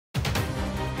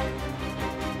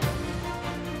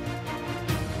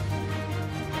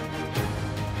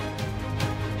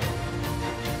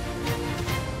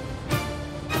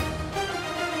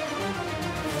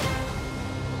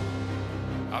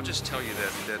I'll just tell you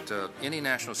that any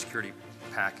national security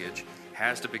package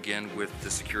has to begin with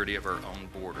the security of our own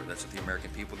border. That's what the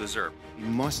American people deserve. We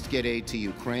must get aid to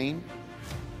Ukraine,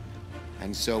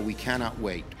 and so we cannot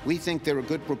wait. We think there are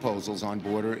good proposals on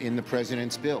border in the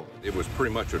president's bill. It was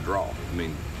pretty much a draw. I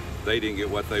mean, they didn't get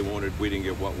what they wanted, we didn't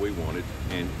get what we wanted,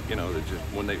 and you know, it's just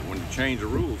when you change the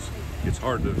rules, it's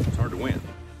hard to win.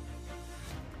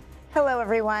 Hello,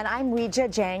 everyone. I'm Weijia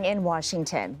Jiang in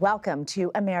Washington. Welcome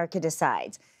to America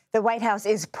Decides. The White House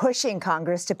is pushing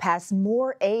Congress to pass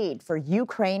more aid for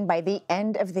Ukraine by the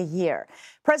end of the year.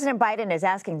 President Biden is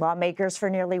asking lawmakers for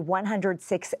nearly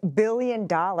 $106 billion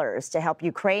to help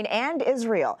Ukraine and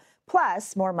Israel,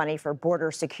 plus more money for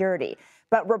border security.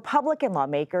 But Republican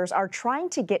lawmakers are trying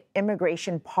to get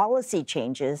immigration policy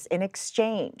changes in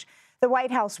exchange. The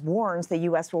White House warns the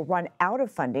U.S. will run out of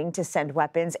funding to send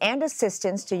weapons and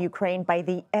assistance to Ukraine by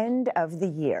the end of the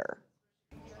year.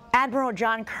 Admiral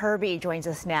John Kirby joins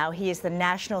us now. He is the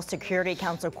National Security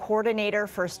Council Coordinator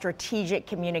for Strategic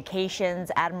Communications.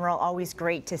 Admiral, always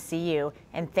great to see you,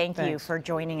 and thank you for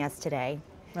joining us today.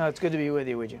 No, it's good to be with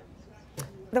you, Weijia.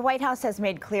 The White House has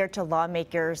made clear to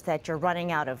lawmakers that you're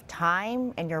running out of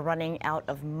time and you're running out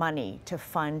of money to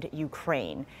fund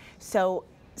Ukraine. So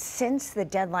since the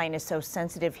deadline is so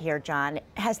sensitive here, John,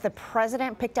 has the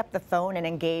president picked up the phone and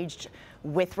engaged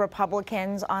with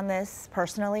Republicans on this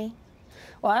personally?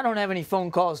 Well, I don't have any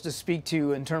phone calls to speak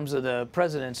to in terms of the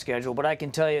president's schedule, but I can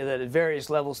tell you that at various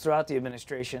levels throughout the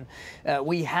administration,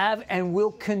 we have and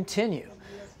will continue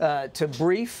to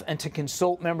brief and to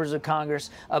consult members of Congress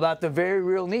about the very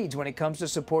real needs when it comes to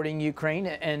supporting Ukraine,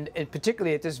 and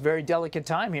particularly at this very delicate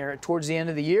time here towards the end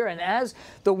of the year. And as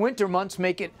the winter months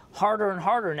make it harder and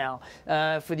harder now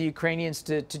for the Ukrainians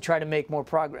to try to make more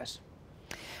progress.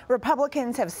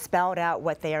 Republicans have spelled out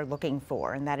what they are looking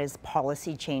for, and that is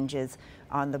policy changes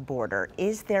on the border.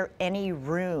 Is there any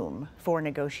room for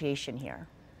negotiation here?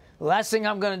 The last thing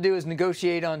I'm going to do is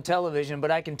negotiate on television, but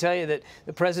I can tell you that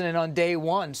the president on day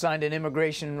one signed an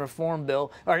immigration reform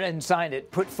bill, or didn't sign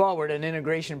it, put forward an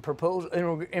immigration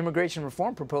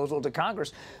reform proposal to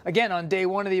Congress. Again, on day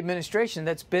one of the administration,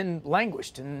 that's been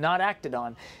languished and not acted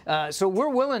on. So we're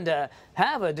willing to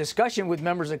have a discussion with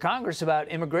members of Congress about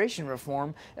immigration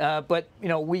reform, but you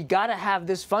know, we got to have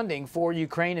this funding for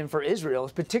Ukraine and for Israel,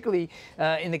 particularly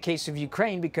in the case of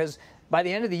Ukraine, because by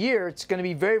the end of the year, it's going to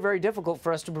be very, very difficult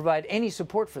for us to provide any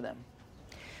support for them.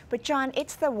 But, John,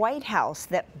 it's the White House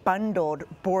that bundled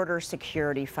border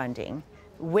security funding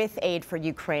with aid for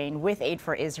Ukraine, with aid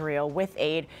for Israel, with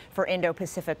aid for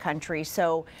Indo-Pacific countries.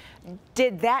 So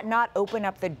did that not open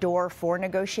up the door for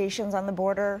negotiations on the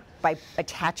border by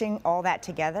attaching all that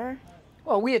together?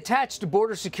 Well, we attached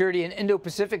border security and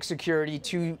Indo-Pacific security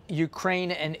to Ukraine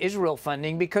and Israel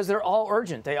funding because they're all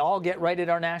urgent. They all get right at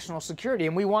our national security,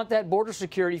 and we want that border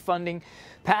security funding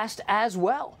passed as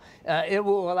well. It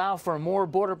will allow for more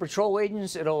Border Patrol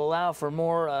agents. It'll allow for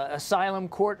more asylum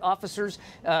court officers.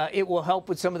 It will help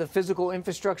with some of the physical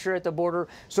infrastructure at the border.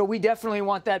 So we definitely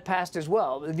want that passed as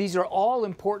well. These are all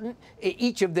important.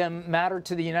 Each of them matter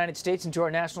to the United States and to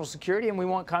our national security, and we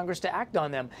want Congress to act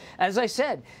on them. As I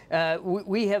said,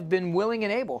 we have been willing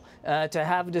and able to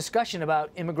have a discussion about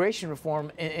immigration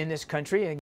reform in this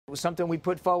country. It was something we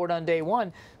put forward on day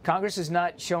one. Congress has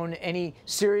not shown any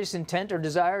serious intent or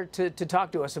desire to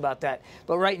talk to us about that.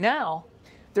 But right now,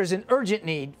 there's an urgent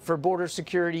need for border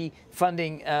security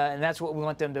funding, and that's what we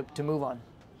want them to move on.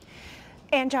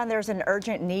 And, John, there's an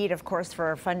urgent need, of course,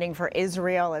 for funding for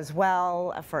Israel as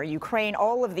well, for Ukraine,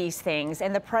 all of these things.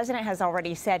 And the president has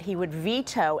already said he would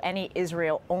veto any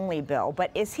Israel-only bill.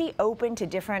 But is he open to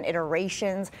different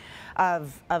iterations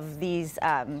of these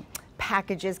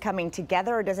packages coming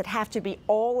together, or does it have to be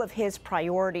all of his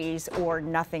priorities or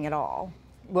nothing at all?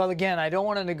 Well, again, I don't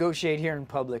want to negotiate here in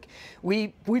public.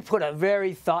 We put a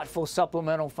very thoughtful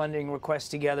supplemental funding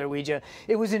request together, Weijia.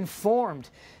 It was informed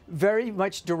very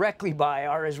much directly by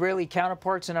our Israeli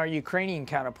counterparts and our Ukrainian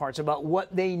counterparts about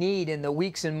what they need in the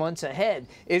weeks and months ahead.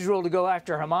 Israel to go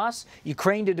after Hamas,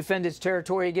 Ukraine to defend its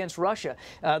territory against Russia.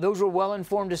 Those were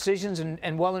well-informed decisions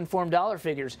and well-informed dollar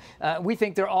figures. We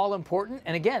think they're all important.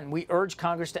 And again, we urge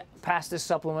Congress to pass this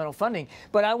supplemental funding.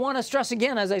 But I want to stress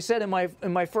again, as I said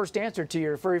in my first answer to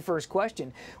your very first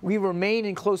question, we remain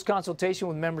in close consultation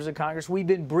with members of Congress. We've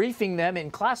been briefing them in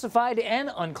classified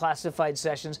and unclassified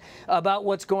sessions about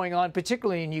what's going on,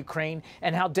 particularly in Ukraine,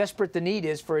 and how desperate the need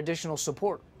is for additional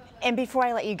support. And before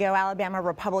I let you go, Alabama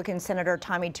Republican Senator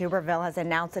Tommy Tuberville has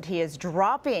announced that he is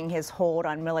dropping his hold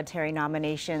on military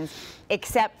nominations,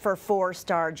 except for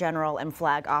 4-star general and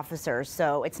flag officers.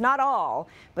 So it's not all,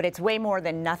 but it's way more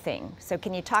than nothing. So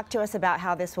can you talk to us about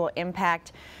how this will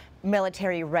impact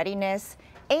military readiness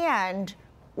and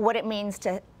what it means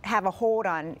to have a hold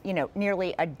on,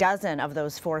 nearly a dozen of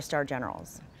those four-star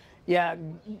generals? Yeah,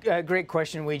 great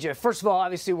question, Ouija. First of all,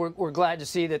 obviously, we're glad to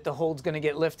see that the hold's going to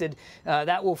get lifted.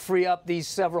 That will free up these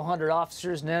several hundred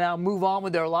officers to now move on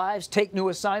with their lives, take new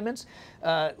assignments,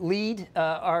 lead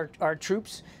our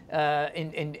troops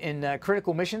in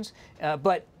critical missions.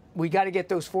 But we got to get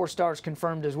those 4 stars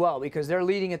confirmed as well, because they're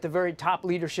leading at the very top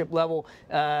leadership level.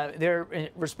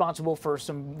 They're responsible for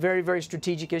some very, very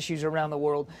strategic issues around the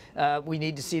world. We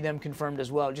need to see them confirmed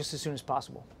as well, just as soon as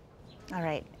possible. All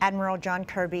right. Admiral John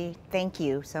Kirby, thank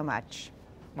you so much.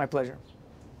 My pleasure.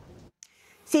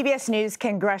 CBS News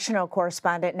congressional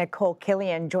correspondent Nicole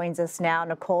Killian joins us now.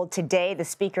 Nicole, today the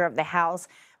Speaker of the House,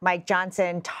 Mike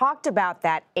Johnson, talked about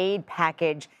that aid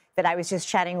package that I was just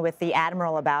chatting with the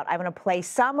Admiral about. I'm going to play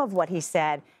some of what he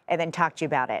said and then talk to you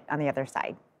about it on the other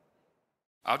side.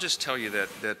 I'll just tell you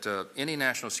that any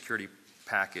national security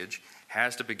package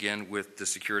has to begin with the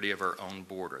security of our own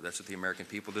border. That's what the American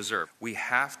people deserve. We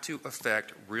have to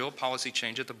effect real policy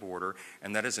change at the border,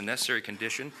 and that is a necessary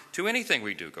condition to anything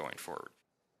we do going forward.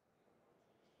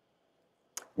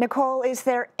 Nicole, is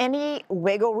there any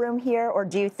wiggle room here, or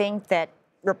do you think that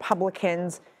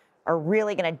Republicans are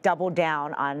really going to double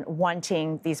down on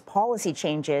wanting these policy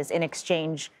changes in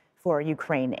exchange for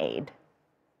Ukraine aid?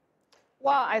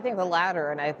 Well, I think the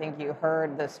latter, and I think you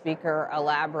heard the speaker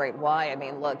elaborate why. I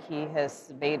mean, look, he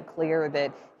has made clear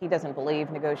that he doesn't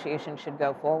believe negotiations should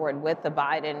go forward with the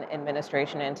Biden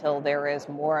administration until there is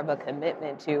more of a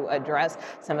commitment to address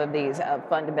some of these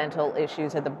fundamental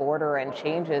issues at the border and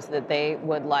changes that they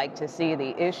would like to see.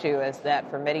 The issue is that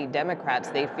for many Democrats,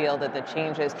 they feel that the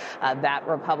changes that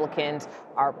Republicans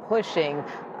are pushing,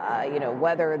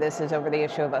 whether this is over the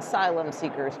issue of asylum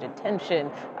seekers, detention,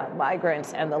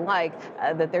 migrants, and the like,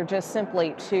 that they're just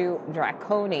simply too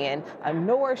draconian,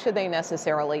 nor should they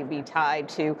necessarily be tied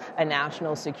to a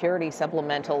national security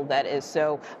supplemental that is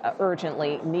so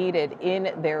urgently needed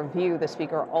in their view. The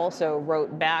speaker also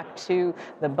wrote back to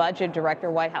the budget director,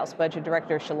 White House budget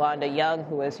director Shalanda Young,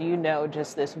 who, as you know,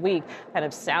 just this week kind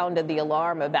of sounded the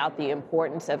alarm about the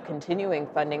importance of continuing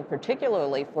funding,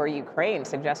 particularly for Ukraine,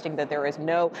 suggesting that there is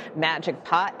no magic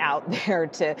pot out there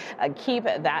to keep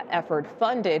that effort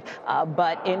funded.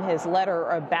 But in his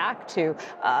letter back to,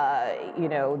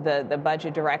 the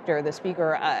budget director, the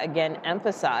speaker again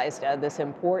emphasized this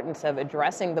importance of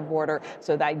addressing the border.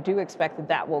 So I do expect that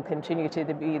that will continue to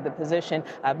be the position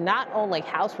of not only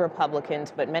House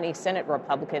Republicans, but many Senate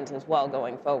Republicans as well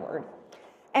going forward.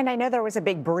 And I know there was a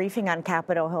big briefing on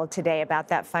Capitol Hill today about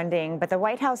that funding, but the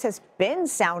White House has been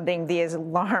sounding these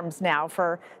alarms now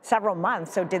for several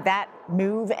months. So did that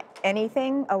move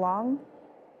anything along?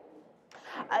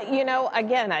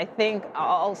 Again, I think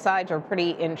all sides are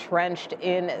pretty entrenched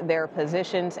in their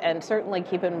positions, and certainly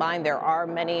keep in mind there are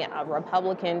many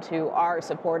Republicans who are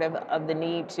supportive of the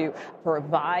need to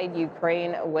provide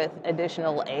Ukraine with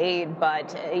additional aid.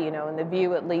 But, in the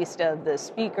view at least of the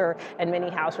speaker and many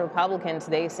House Republicans,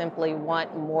 they simply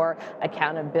want more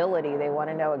accountability. They want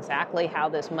to know exactly how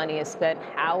this money is spent,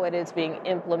 how it is being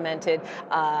implemented,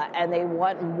 and they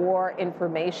want more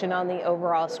information on the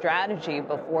overall strategy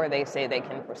before they say they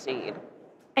can proceed.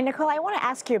 And Nicole, I want to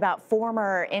ask you about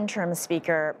former interim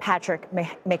speaker Patrick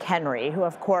McHenry, who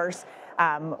of course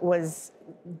was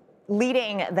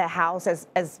leading the House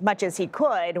as much as he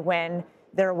could when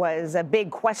there was a big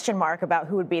question mark about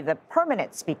who would be the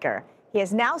permanent speaker. He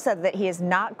has now said that he is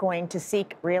not going to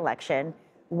seek re-election.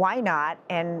 Why not?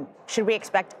 And should we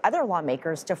expect other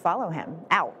lawmakers to follow him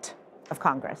out of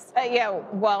Congress?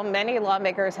 Well, many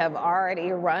lawmakers have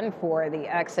already run for the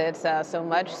exits, so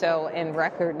much so in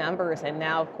record numbers. And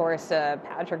now, of course,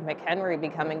 Patrick McHenry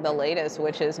becoming the latest,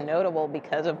 which is notable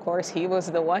because, of course, he was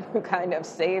the one who kind of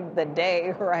saved the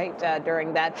day, right,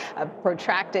 during that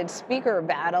protracted speaker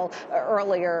battle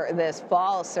earlier this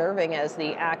fall, serving as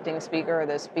the acting speaker,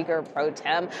 the speaker pro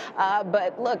tem.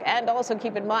 But look, and also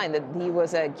keep in mind that he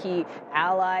was a key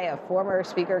ally of former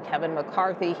Speaker Kevin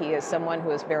McCarthy. He is someone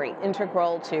who is very integral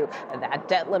to that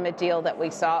debt limit deal that we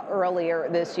saw earlier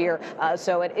this year.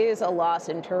 So it is a loss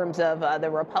in terms of the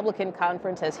Republican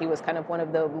conference, as he was kind of one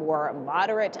of the more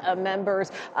moderate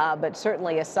members, but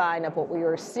certainly a sign of what we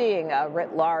were seeing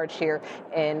writ large here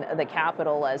in the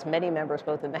Capitol, as many members,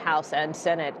 both in the House and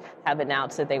Senate, have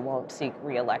announced that they won't seek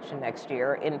re-election next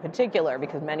year, in particular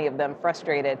because many of them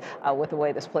frustrated with the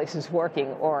way this place is working,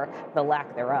 or the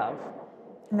lack thereof.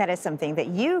 And that is something that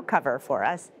you cover for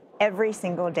us every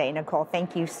single day. Nicole,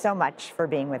 thank you so much for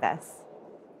being with us.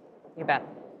 You bet.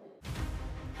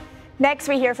 Next,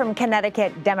 we hear from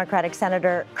Connecticut Democratic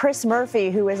Senator Chris Murphy,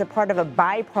 who is a part of a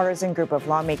bipartisan group of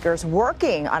lawmakers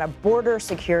working on a border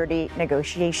security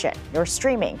negotiation. You're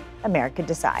streaming America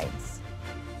Decides.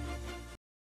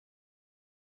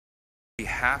 We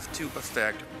have to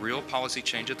effect real policy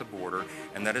change at the border,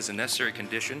 and that is a necessary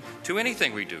condition to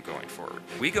anything we do going forward.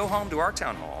 We go home to our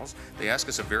town halls, they ask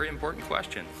us a very important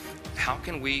question. How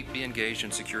can we be engaged in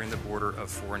securing the border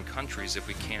of foreign countries if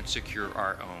we can't secure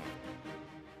our own?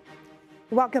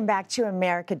 Welcome back to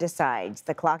America Decides.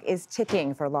 The clock is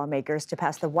ticking for lawmakers to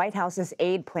pass the White House's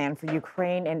aid plan for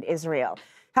Ukraine and Israel.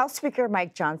 House Speaker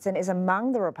Mike Johnson is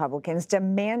among the Republicans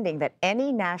demanding that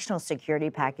any national security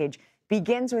package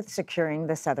begins with securing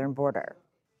the southern border.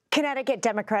 Connecticut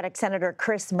Democratic Senator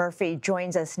Chris Murphy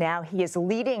joins us now. He is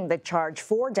leading the charge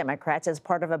for Democrats as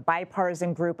part of a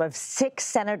bipartisan group of 6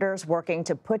 senators working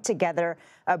to put together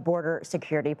a border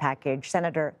security package.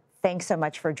 Senator, thanks so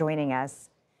much for joining us.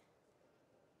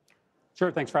 Sure,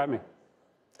 thanks for having me.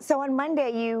 So on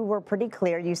Monday, you were pretty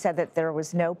clear. You said that there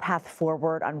was no path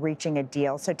forward on reaching a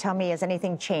deal. So tell me, has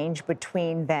anything changed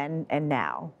between then and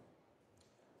now?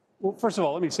 Well, first of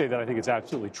all, let me say that I think it's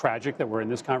absolutely tragic that we're in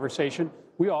this conversation.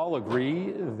 We all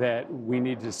agree that we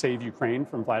need to save Ukraine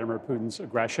from Vladimir Putin's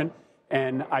aggression.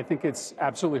 And I think it's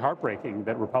absolutely heartbreaking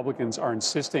that Republicans are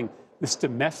insisting this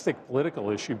domestic political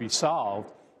issue be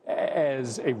solved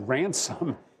as a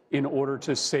ransom in order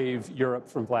to save Europe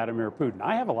from Vladimir Putin.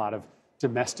 I have a lot of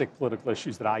domestic political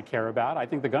issues that I care about. I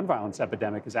think the gun violence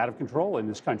epidemic is out of control in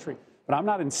this country. But I'm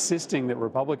not insisting that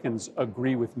Republicans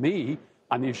agree with me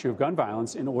on the issue of gun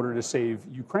violence in order to save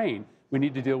Ukraine. We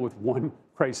need to deal with one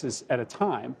crisis at a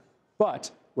time.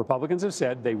 But Republicans have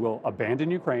said they will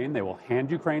abandon Ukraine, they will hand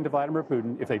Ukraine to Vladimir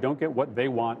Putin if they don't get what they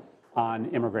want on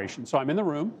immigration. So I'm in the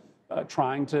room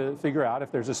trying to figure out if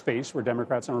there's a space where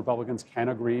Democrats and Republicans can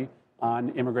agree on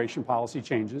immigration policy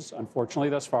changes. Unfortunately,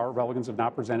 thus far, Republicans have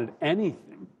not presented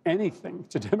anything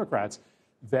to Democrats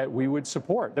that we would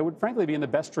support, that would frankly be in the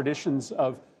best traditions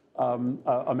of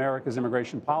America's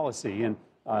immigration policy. And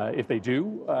if they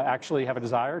do actually have a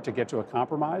desire to get to a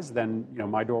compromise, then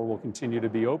my door will continue to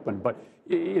be open. But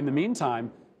in the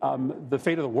meantime, the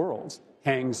fate of the world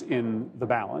hangs in the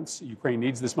balance. Ukraine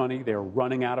needs this money. They're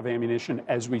running out of ammunition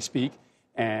as we speak.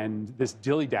 And this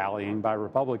dilly-dallying by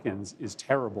Republicans is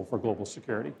terrible for global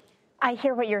security. I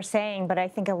hear what you're saying, but I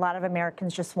think a lot of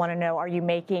Americans just want to know, are you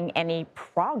making any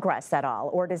progress at all?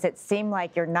 Or does it seem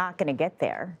like you're not going to get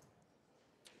there?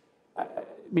 I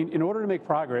mean, in order to make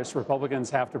progress, Republicans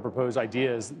have to propose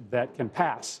ideas that can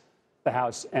pass the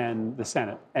House and the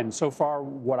Senate. And so far,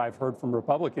 what I've heard from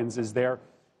Republicans is their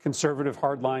conservative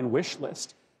hardline wish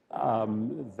list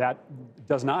that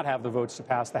does not have the votes to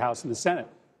pass the House and the Senate.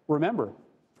 Remember,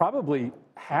 probably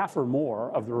half or more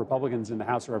of the Republicans in the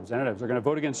House of Representatives are going to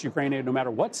vote against Ukraine aid no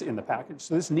matter what's in the package.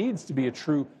 So this needs to be a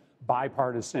true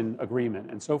bipartisan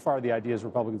agreement. And so far, the ideas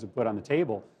Republicans have put on the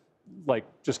table, like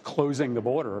just closing the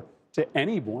border to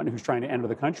anyone who's trying to enter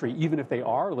the country, even if they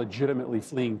are legitimately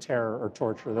fleeing terror or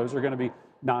torture, those are going to be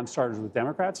non-starters with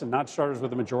Democrats and not starters with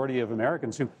the majority of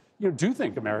Americans who do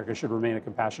think America should remain a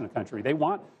compassionate country. They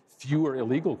want fewer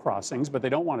illegal crossings, but they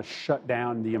don't want to shut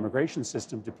down the immigration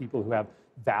system to people who have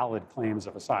valid claims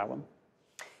of asylum.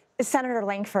 Senator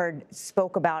Langford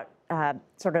spoke about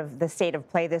sort of the state of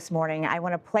play this morning. I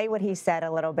want to play what he said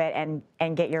a little bit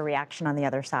and get your reaction on the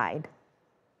other side.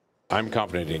 I'm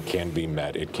confident it can be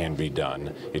met. It can be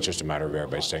done. It's just a matter of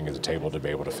everybody staying at the table to be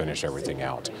able to finish everything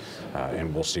out.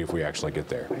 And we'll see if we actually get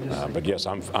there. But yes,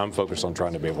 I'm focused on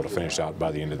trying to be able to finish out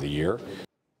by the end of the year.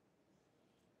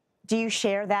 Do you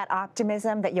share that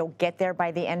optimism that you'll get there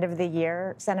by the end of the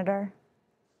year, Senator?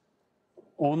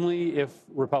 Only if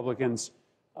Republicans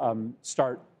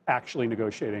start actually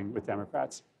negotiating with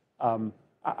Democrats. There's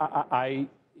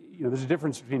a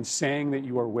difference between saying that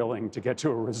you are willing to get to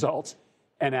a result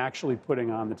and actually putting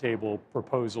on the table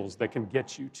proposals that can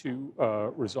get you to a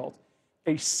result.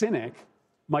 A cynic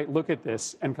might look at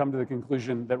this and come to the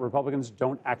conclusion that Republicans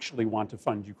don't actually want to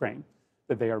fund Ukraine,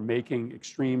 that they are making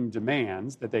extreme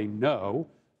demands that they know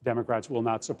Democrats will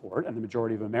not support and the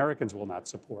majority of Americans will not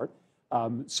support,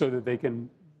 so that they can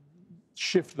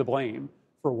shift the blame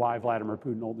for why Vladimir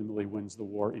Putin ultimately wins the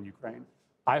war in Ukraine.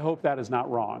 I hope that is not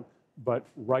wrong, but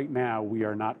right now we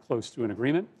are not close to an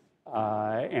agreement.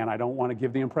 And I don't want to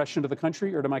give the impression to the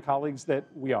country or to my colleagues that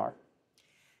we are.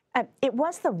 It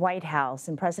was the White House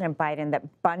and President Biden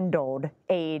that bundled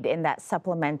aid in that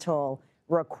supplemental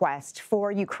request for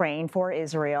Ukraine, for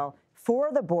Israel,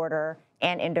 for the border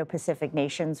and Indo-Pacific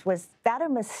nations. Was that a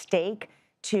mistake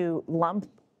to lump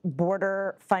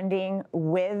border funding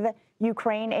with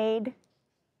Ukraine aid?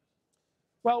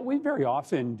 Well, we very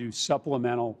often do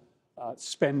supplemental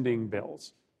spending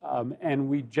bills. And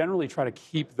we generally try to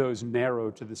keep those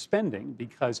narrow to the spending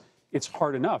because it's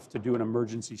hard enough to do an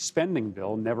emergency spending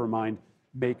bill, never mind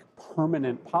make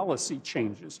permanent policy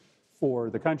changes for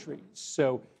the country.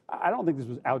 So I don't think this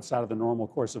was outside of the normal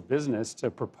course of business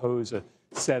to propose a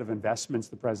set of investments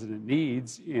the president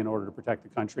needs in order to protect the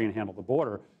country and handle the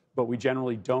border. But we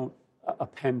generally don't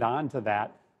append on to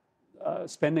that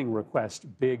spending request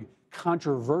big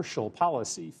controversial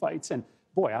policy fights. And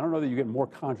boy, I don't know that you get more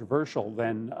controversial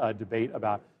than a debate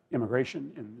about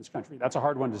immigration in this country. That's a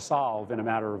hard one to solve in a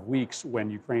matter of weeks when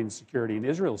Ukraine's security and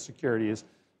Israel's security is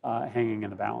hanging in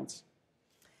the balance.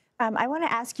 I want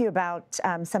to ask you about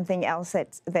something else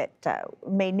that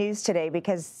made news today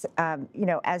because,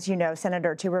 as you know,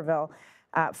 Senator Tuberville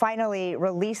finally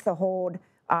released the hold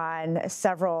on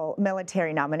several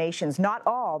military nominations. Not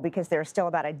all, because there are still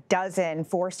about a dozen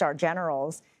four-star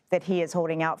generals that he is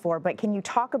holding out for. But can you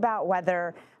talk about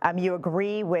whether you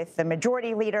agree with the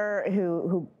majority leader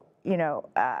who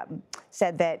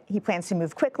said that he plans to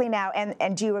move quickly now?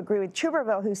 And do you agree with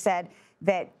Tuberville, who said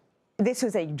that this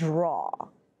was a draw?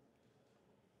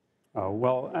 Oh,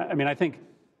 well, I mean, I think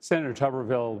Senator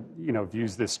Tuberville,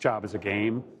 views this job as a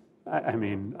game.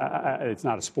 It's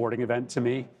not a sporting event to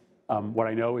me. What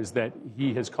I know is that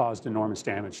he has caused enormous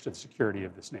damage to the security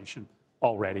of this nation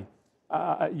already.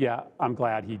 I'm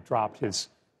glad he dropped his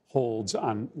holds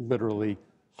on literally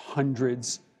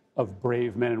hundreds of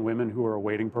brave men and women who are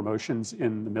awaiting promotions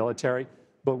in the military.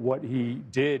 But what he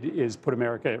did is put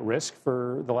America at risk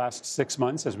for the last 6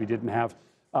 months, as we didn't have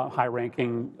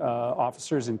high-ranking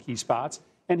officers in key spots.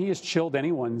 And he has chilled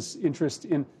anyone's interest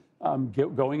in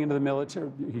going into the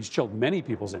military. He's chilled many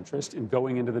people's interest in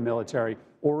going into the military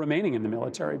or remaining in the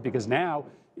military, because now,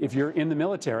 if you're in the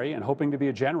military and hoping to be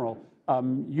a general,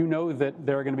 you know that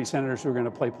there are going to be senators who are going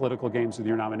to play political games with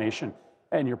your nomination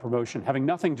and your promotion, having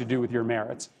nothing to do with your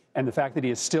merits. And the fact that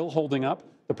he is still holding up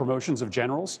the promotions of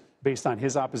generals based on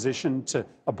his opposition to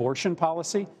abortion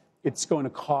policy, it's going to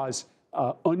cause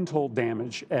untold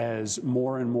damage as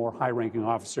more and more high-ranking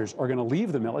officers are going to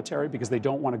leave the military because they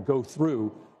don't want to go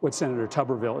through what Senator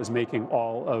Tuberville is making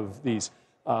all of these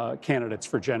candidates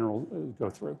for general go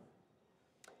through.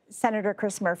 Senator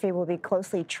Chris Murphy will be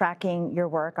closely tracking your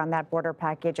work on that border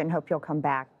package and hope you'll come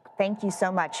back. Thank you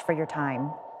so much for your time.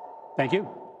 Thank you.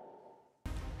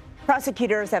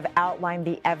 Prosecutors have outlined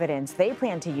the evidence they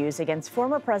plan to use against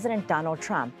former President Donald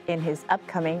Trump in his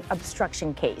upcoming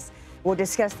obstruction case. We'll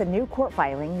discuss the new court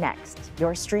filing next.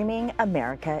 You're streaming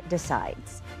America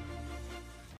Decides.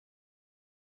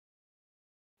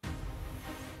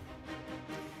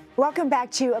 Welcome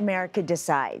back to America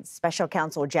Decides. Special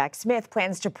counsel Jack Smith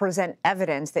plans to present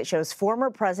evidence that shows former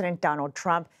President Donald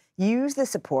Trump used the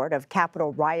support of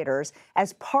Capitol rioters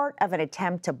as part of an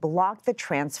attempt to block the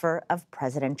transfer of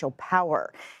presidential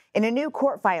power. In a new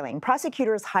court filing,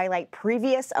 prosecutors highlight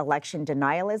previous election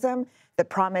denialism, the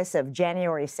promise of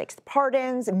January 6th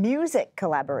pardons, music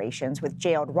collaborations with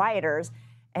jailed rioters,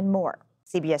 and more.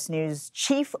 CBS News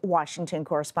chief Washington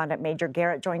correspondent Major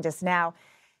Garrett joins us now.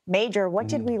 Major, what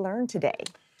did we learn today?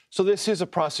 So this is a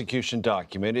prosecution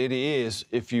document. It is,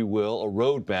 if you will, a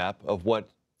roadmap of what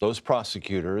those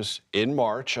prosecutors in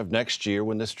March of next year,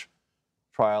 when this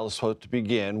trial is supposed to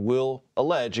begin, will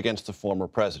allege against the former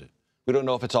president. We don't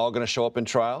know if it's all going to show up in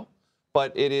trial,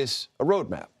 but it is a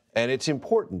roadmap. And it's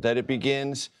important that it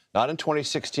begins not in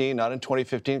 2016, not in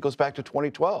 2015, it goes back to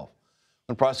 2012,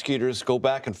 when prosecutors go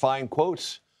back and find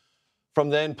quotes from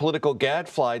then political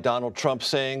gadfly Donald Trump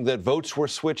saying that votes were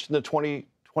switched in the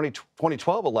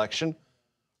 2012 election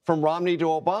from Romney to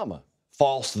Obama.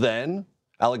 False then.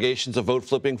 Allegations of vote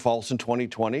flipping, false in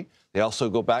 2020. They also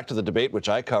go back to the debate, which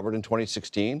I covered in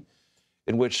 2016,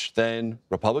 in which then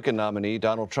Republican nominee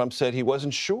Donald Trump said he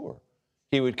wasn't sure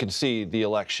he would concede the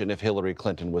election if Hillary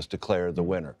Clinton was declared the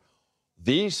winner.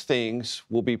 These things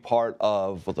will be part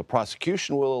of what the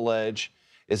prosecution will allege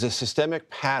is a systemic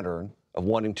pattern of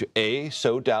wanting to, A,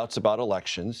 sow doubts about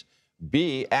elections,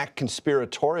 B, act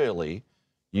conspiratorially,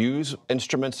 use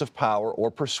instruments of power or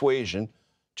persuasion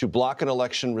to block an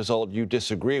election result you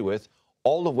disagree with,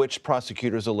 all of which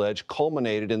prosecutors allege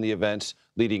culminated in the events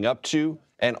leading up to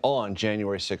and on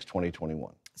January 6,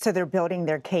 2021. So they're building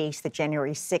their case that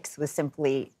January 6th was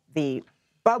simply the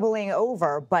bubbling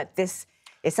over, but this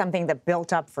is something that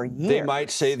built up for years. They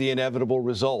might say the inevitable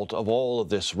result of all of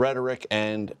this rhetoric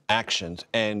and actions.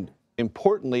 And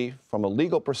importantly, from a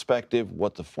legal perspective,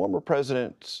 what the former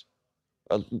president's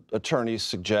attorneys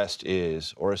suggest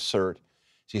is, or assert,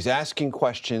 he's asking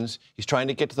questions. He's trying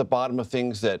to get to the bottom of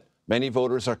things that many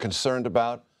voters are concerned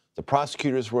about. The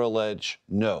prosecutors will allege,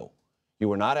 no, you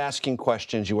were not asking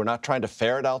questions. You were not trying to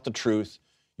ferret out the truth.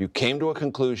 You came to a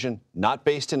conclusion not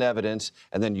based in evidence,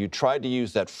 and then you tried to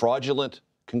use that fraudulent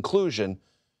conclusion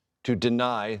to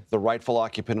deny the rightful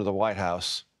occupant of the White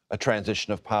House a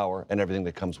transition of power and everything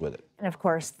that comes with it. And of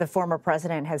course, the former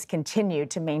president has continued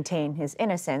to maintain his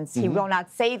innocence. He will not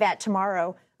say that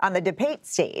tomorrow on the debate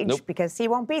stage because he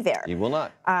won't be there. He will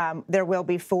not. There will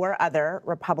be 4 other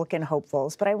Republican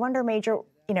hopefuls. But I wonder, Major,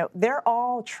 you know, they're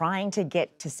all trying to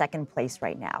get to second place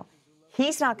right now.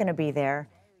 He's not going to be there.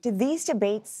 Do these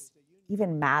debates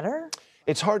even matter?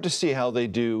 It's hard to see how they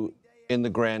do in the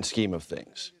grand scheme of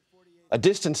things. A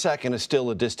distant second is still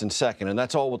a distant second, and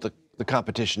that's all what the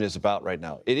competition is about right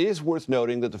now. It is worth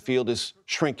noting that the field is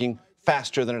shrinking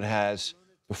faster than it has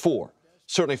before,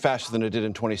 certainly faster than it did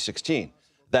in 2016.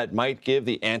 That might give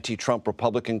the anti-Trump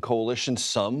Republican coalition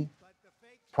some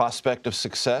prospect of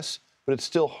success, but it's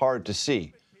still hard to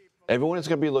see. Everyone is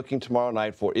going to be looking tomorrow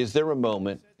night for, is there a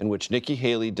moment in which Nikki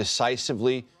Haley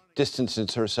decisively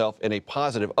distances herself in a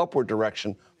positive upward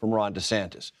direction from Ron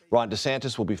DeSantis? Ron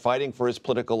DeSantis will be fighting for his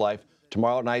political life.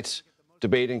 Tomorrow night's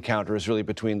debate encounter is really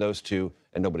between those two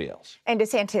and nobody else. And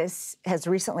DeSantis has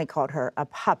recently called her a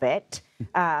puppet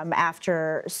after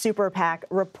her super PAC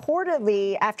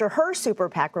reportedly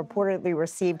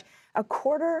received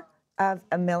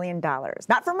 $250,000,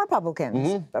 not from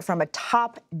Republicans, but from a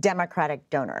top Democratic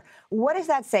donor. What does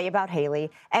that say about Haley?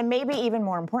 And maybe even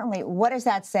more importantly, what does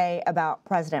that say about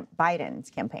President Biden's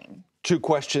campaign? 2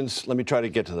 questions. Let me try to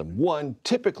get to them. 1,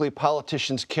 typically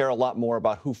politicians care a lot more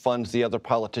about who funds the other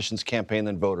politician's campaign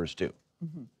than voters do,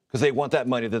 because they want that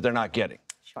money that they're not getting.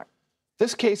 Sure.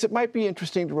 This case, it might be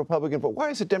interesting to Republicans, but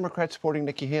why is a Democrat supporting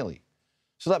Nikki Haley?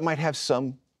 So that might have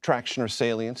some traction or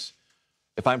salience.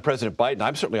 If I'm President Biden,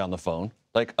 I'm certainly on the phone.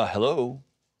 Like, hello.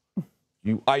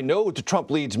 I know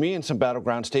Trump leads me in some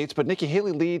battleground states, but Nikki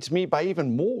Haley leads me by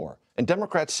even more. And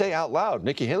Democrats say out loud,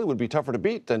 Nikki Haley would be tougher to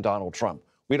beat than Donald Trump.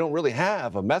 We don't really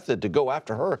have a method to go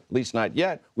after her, at least not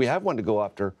yet. We have one to go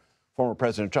after former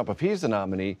President Trump if he's the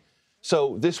nominee.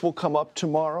 So this will come up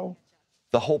tomorrow.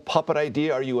 The whole puppet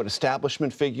idea, are you an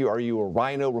establishment figure? Are you a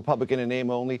rhino Republican in name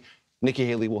only? Nikki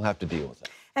Haley will have to deal with that.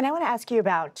 And I want to ask you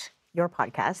about your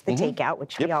podcast, The Takeout,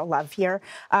 which we all love here,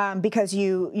 because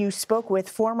you spoke with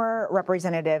former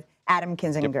Representative Adam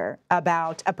Kinzinger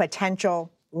about a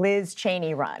potential Liz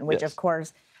Cheney run, which of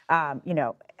course,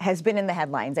 has been in the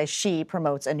headlines as she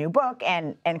promotes a new book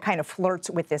and kind of flirts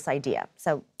with this idea.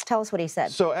 So tell us what he said.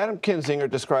 So Adam Kinzinger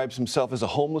describes himself as a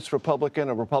homeless Republican,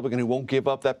 a Republican who won't give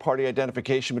up that party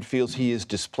identification but feels he is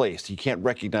displaced. He can't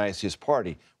recognize his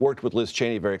party. Worked with Liz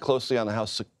Cheney very closely on the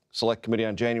House Select Committee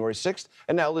on January 6th,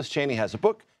 and now Liz Cheney has a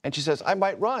book, and she says, I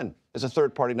might run as a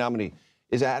third-party nominee.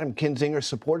 Is Adam Kinzinger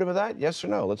supportive of that? Yes or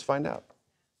no? Let's find out.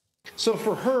 So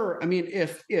for her, I mean,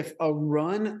 if a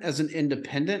run as an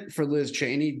independent for Liz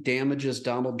Cheney damages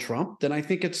Donald Trump, then I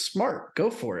think it's smart. Go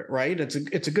for it, right?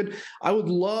 It's a good. I would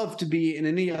love to be in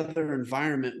any other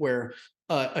environment where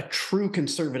a true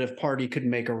conservative party could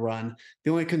make a run.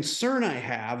 The only concern I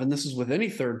have, and this is with any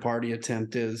third party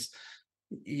attempt, is,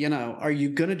 are you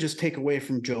going to just take away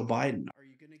from Joe Biden? Are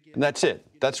you going to get? And that's it.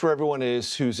 That's where everyone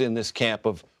is who's in this camp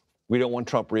of we don't want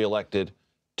Trump reelected.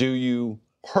 Do you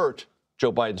hurt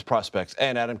Joe Biden's prospects?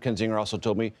 And Adam Kinzinger also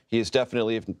told me he is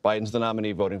definitely, if Biden's the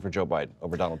nominee, voting for Joe Biden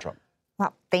over Donald Trump.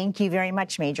 Well, thank you very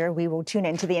much, Major. We will tune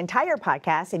into the entire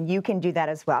podcast, and you can do that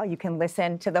as well. You can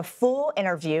listen to the full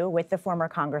interview with the former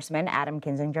Congressman Adam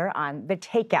Kinzinger on The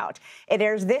Takeout. It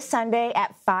airs this Sunday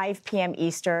at 5 p.m.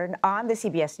 Eastern on the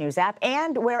CBS News app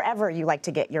and wherever you like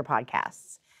to get your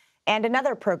podcasts. And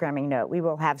another programming note, we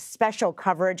will have special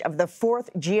coverage of the 4th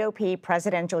GOP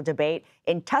presidential debate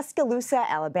in Tuscaloosa,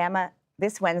 Alabama,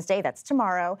 this Wednesday. That's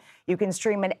tomorrow. You can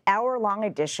stream an hour-long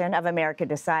edition of America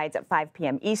Decides at 5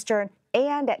 p.m. Eastern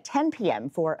and at 10 p.m.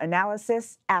 for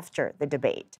analysis after the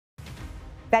debate.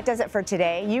 That does it for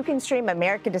today. You can stream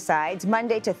America Decides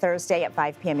Monday to Thursday at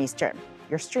 5 p.m. Eastern.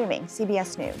 You're streaming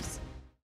CBS News.